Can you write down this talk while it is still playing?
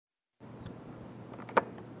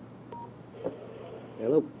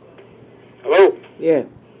Hello? Hello? Yeah.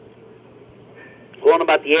 Calling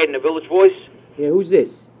about the ad in the Village Voice? Yeah, who's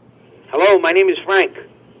this? Hello, my name is Frank.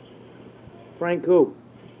 Frank who?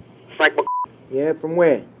 Frank Mc... Yeah, from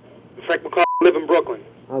where? Frank McCall, live in Brooklyn.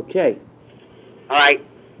 Okay. All right.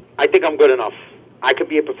 I think I'm good enough. I could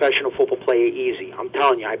be a professional football player easy. I'm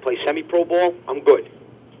telling you, I play semi-pro ball. I'm good.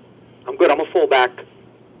 I'm good. I'm a fullback.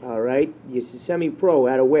 All right. You're semi-pro.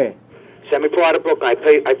 Out of where? Semi-pro out of Brooklyn. I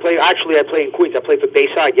play in Queens. I play for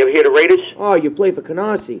Bayside. You ever hear the Raiders? Oh, you play for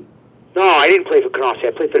Canarsie. No, I didn't play for Canarsie.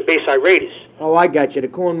 I played for the Bayside Raiders. Oh, I got you. The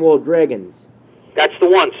Cornwall Dragons. That's the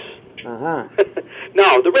ones. Uh-huh.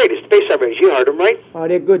 No, the Raiders, the Bayside Raiders. You heard them, right? Oh,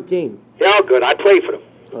 they're a good team. They're all good. I play for them.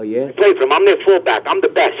 Oh, yeah? I play for them. I'm their fullback. I'm the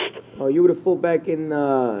best. Oh, you were the fullback in,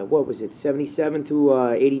 what was it, 77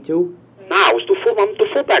 to 82? No, I'm the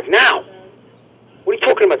fullback now. What are you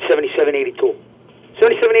talking about, 77, 82?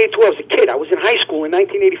 77, 82, I was a kid. I was in high school in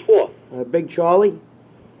 1984. Big Charlie?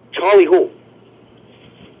 Charlie who?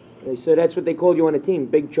 So that's what they called you on the team,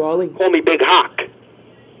 Big Charlie? Call me Big Hock.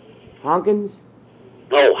 Honkins?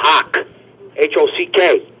 No, Hock.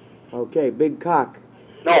 H-O-C-K. Okay, Big Cock.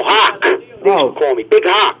 No, Hock. They used to call me Big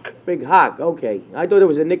Hock. Big Hock, okay. I thought it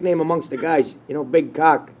was a nickname amongst the guys. You know, Big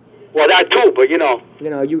Cock. Well, that too, but you know. You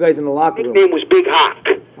know, you guys in the locker room. Nickname was Big Hock.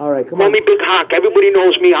 All right, come on. Call me Big Hock. Everybody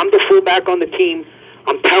knows me. I'm the fullback on the team.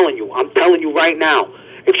 I'm telling you right now.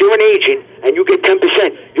 If you're an agent and you get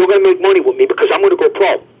 10%, you're going to make money with me because I'm going to go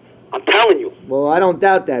pro. I'm telling you. Well, I don't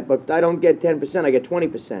doubt that, but I don't get 10%. I get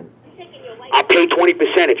 20%. I'll pay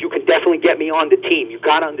 20% if you can definitely get me on the team. You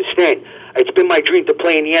got to understand. It's been my dream to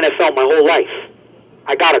play in the NFL my whole life.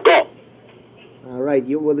 I got to go. All right.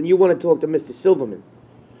 Well, then you want to talk to Mr. Silverman.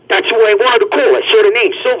 That's who I wanted to call. I saw the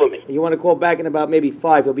name, Silverman. You want to call back in about maybe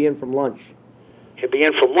 5. He'll be in from lunch. He'll be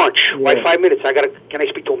in from lunch. Yeah. Why 5 minutes? Can I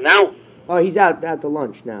speak to him now? Oh, he's out to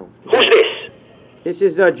lunch now. Who's this? This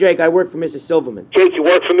is Jake. I work for Mr. Silverman. Jake, you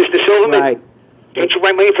work for Mr. Silverman? Right. Can't you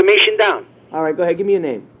write my information down? All right, go ahead. Give me your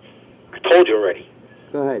name. I told you already.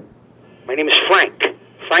 Go ahead. My name is Frank.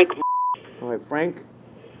 Frank. All right, Frank.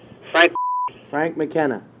 Frank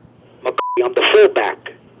McKenna. I'm the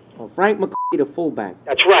fullback. Oh, Frank McCarthy, the fullback.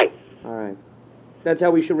 That's right. All right. That's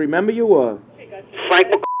how we should remember you, or? Frank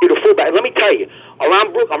McCarthy, the fullback. Let me tell you,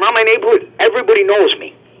 around my neighborhood, everybody knows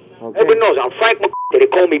me. Okay. Everybody knows I'm Frank McCarthy. They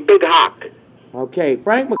call me Big Hock. Okay,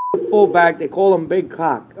 Frank McCarthy, fullback. They call him Big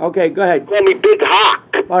Cock. Okay, go ahead. Call me Big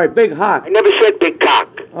Hock. All right, Big Hock. I never said Big Cock.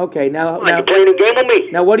 Okay, now you playing a game with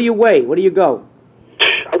me? Now, what do you weigh? What do you go?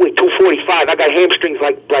 I weigh 245. I got hamstrings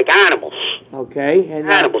like animals. Okay, and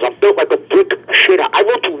animals. I'm built like a brick shit. I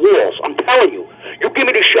run through walls. I'm telling you. You give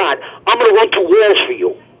me the shot, I'm gonna run through walls for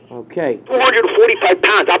you. Okay. 245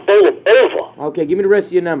 pounds. I'll bowl them over. Okay, give me the rest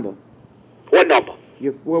of your number. What number?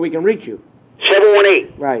 Where we can reach you.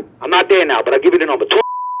 718. Right. I'm not there now, but I'll give you the number.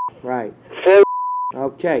 Right. 4.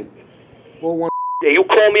 Okay. 41. Yeah, you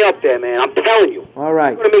call me up there, man. I'm telling you. All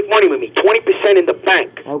right. You're gonna make money with me. 20% in the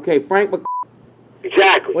bank. Okay, Frank McCarthy.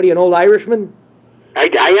 Exactly. What are you, an old Irishman? I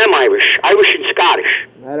am Irish. Irish and Scottish.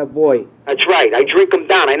 That a boy. That's right. I drink them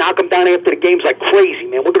down. I knock them down after the games like crazy,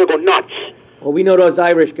 man. We're going to go nuts. Well, we know those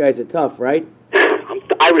Irish guys are tough, right?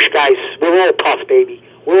 The Irish guys, we're all tough, baby.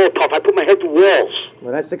 We're all tough. I put my head through walls.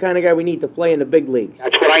 Well, that's the kind of guy we need to play in the big leagues.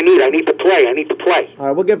 That's what I need. I need to play. All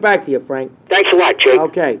right, we'll get back to you, Frank. Thanks a lot, Jake.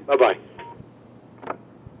 Okay. Bye-bye.